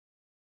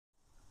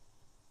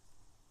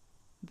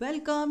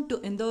Welcome to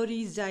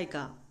Indori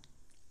जायका।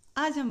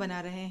 आज हम बना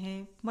रहे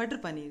हैं मटर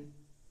पनीर।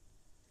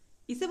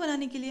 इसे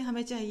बनाने के लिए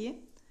हमें चाहिए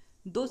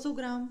 200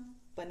 ग्राम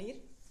पनीर,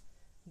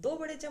 2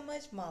 बड़े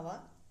चम्मच मावा,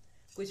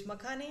 कुछ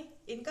मखाने,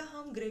 इनका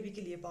हम ग्रेवी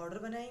के लिए पाउडर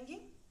बनाएंगे,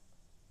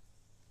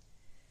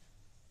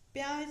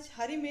 प्याज,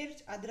 हरी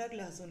मिर्च, अदरक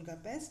लहसुन का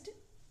पेस्ट,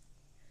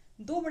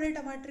 2 बड़े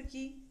टमाटर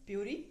की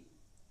प्यूरी,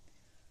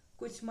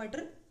 कुछ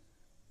मटर,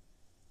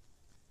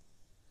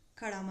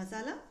 खड़ा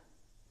मसाला,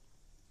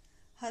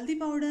 हल्दी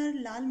पाउडर,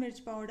 लाल मिर्च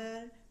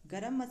पाउडर,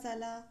 गरम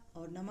मसाला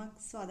और नमक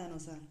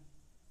स्वादानुसार।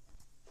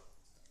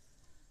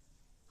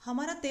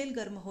 हमारा तेल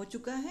गर्म हो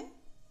चुका है।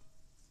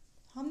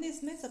 हमने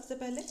इसमें सबसे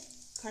पहले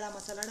खड़ा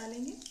मसाला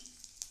डालेंगे।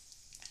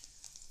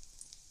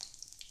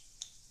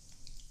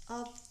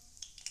 अब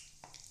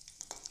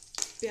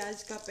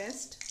प्याज का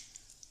पेस्ट,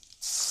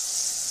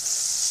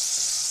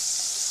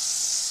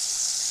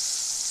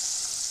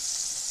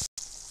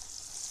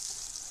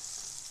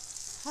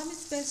 हम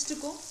इस पेस्ट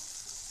को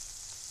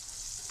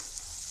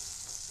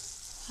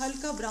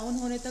हल्का ब्राउन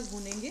होने तक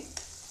भूनेंगे।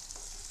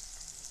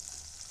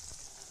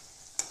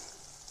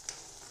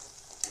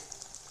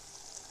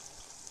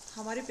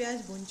 हमारे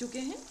प्याज भून चुके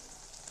हैं।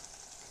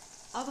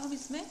 अब हम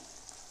इसमें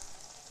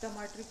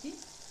टमाटर की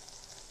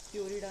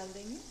प्यूरी डाल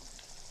देंगे।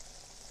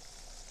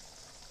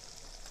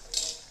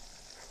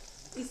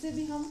 इसे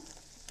भी हम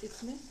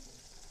इसमें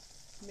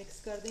मिक्स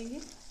कर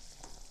देंगे।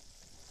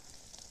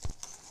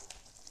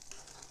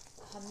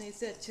 हमने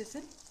इसे अच्छे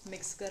से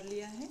मिक्स कर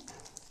लिया है।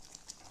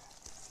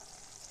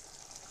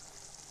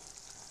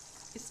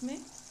 इसमें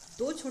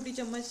 2 छोटी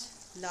चम्मच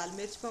लाल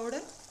मिर्च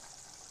पाउडर,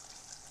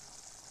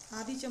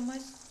 आधी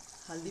चम्मच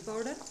हल्दी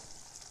पाउडर,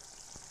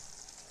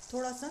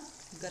 थोड़ा सा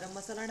गरम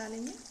मसाला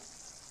डालेंगे।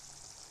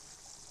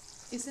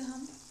 इसे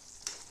हम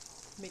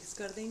मिक्स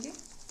कर देंगे।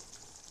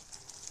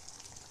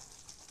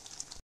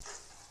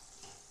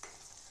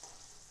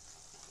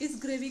 इस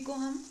ग्रेवी को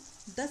हम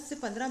 10 से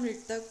 15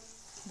 मिनट तक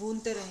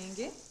भूनते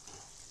रहेंगे,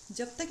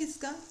 जब तक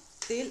इसका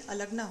तेल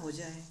अलग ना हो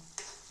जाए।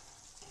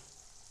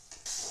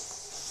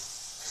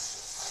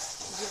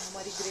 ये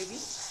हमारी ग्रेवी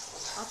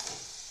अब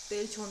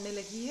तेल छोड़ने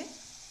लगी है।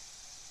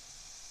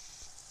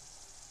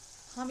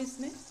 हम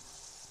इसमें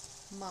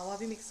मावा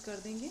भी मिक्स कर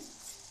देंगे।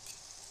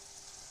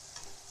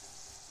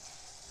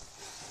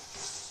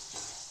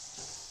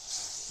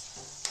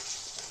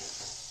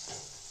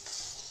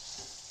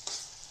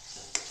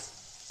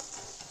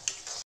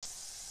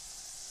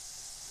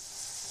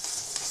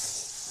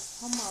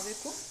 हम मावे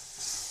को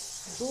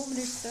 2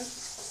 मिनट तक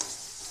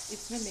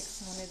इसमें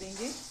मिक्स होने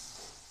देंगे।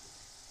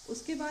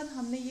 उसके बाद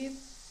हमने ये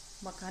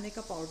मखाने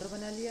का पाउडर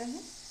बना लिया है,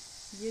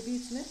 ये भी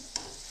इसमें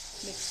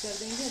मिक्स कर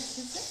देंगे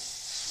अच्छे से।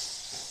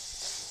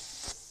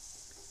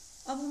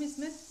 अब हम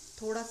इसमें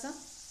थोड़ा सा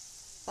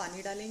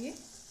पानी डालेंगे।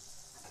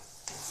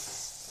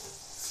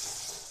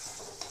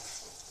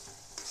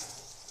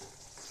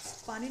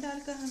 पानी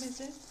डालकर हम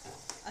इसे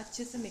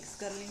अच्छे से मिक्स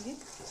कर लेंगे।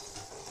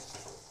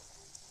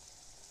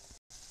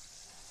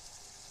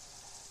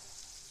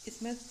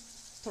 इसमें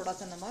थोड़ा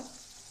सा नमक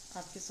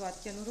आपके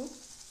स्वाद के अनुरूप,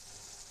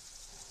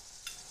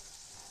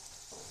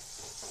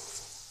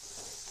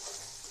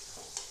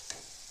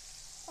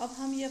 अब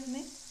हम ये अपने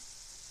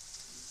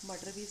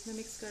मटर भी इसमें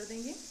मिक्स कर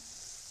देंगे,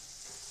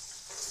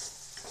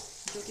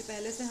 जो कि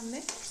पहले से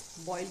हमने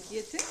बॉईल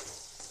किए थे।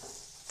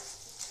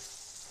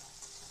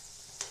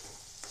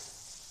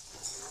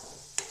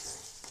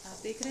 आप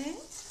देख रहे हैं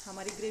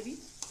हमारी ग्रेवी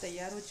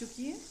तैयार हो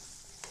चुकी है।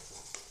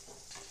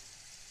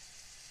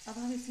 अब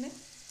हम इसमें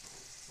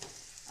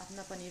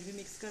अपना पनीर भी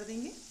मिक्स कर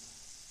देंगे।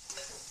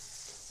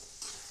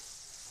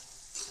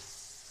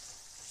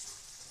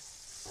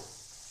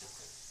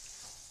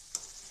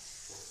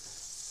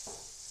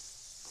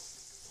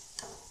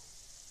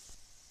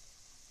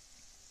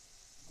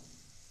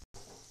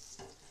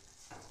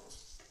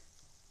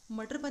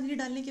 मटर पनीर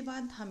डालने के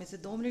बाद हम इसे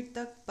 2 मिनट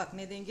तक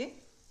पकने देंगे।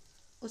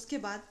 उसके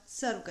बाद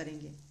सर्व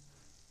करेंगे।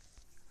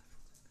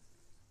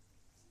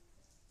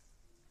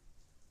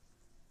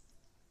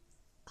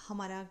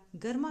 हमारा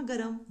गर्मा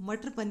गर्म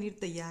मटर पनीर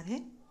तैयार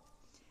है।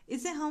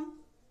 इसे हम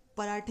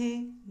पराठे,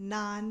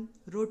 नान,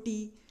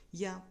 रोटी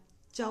या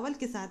चावल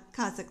के साथ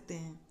खा सकते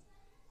हैं।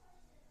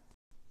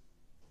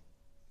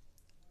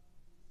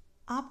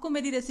 आपको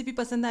मेरी रेसिपी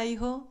पसंद आई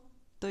हो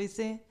तो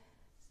इसे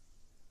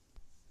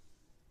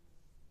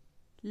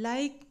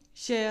लाइक,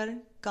 शेयर,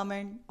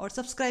 कमेंट और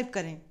सब्सक्राइब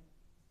करें।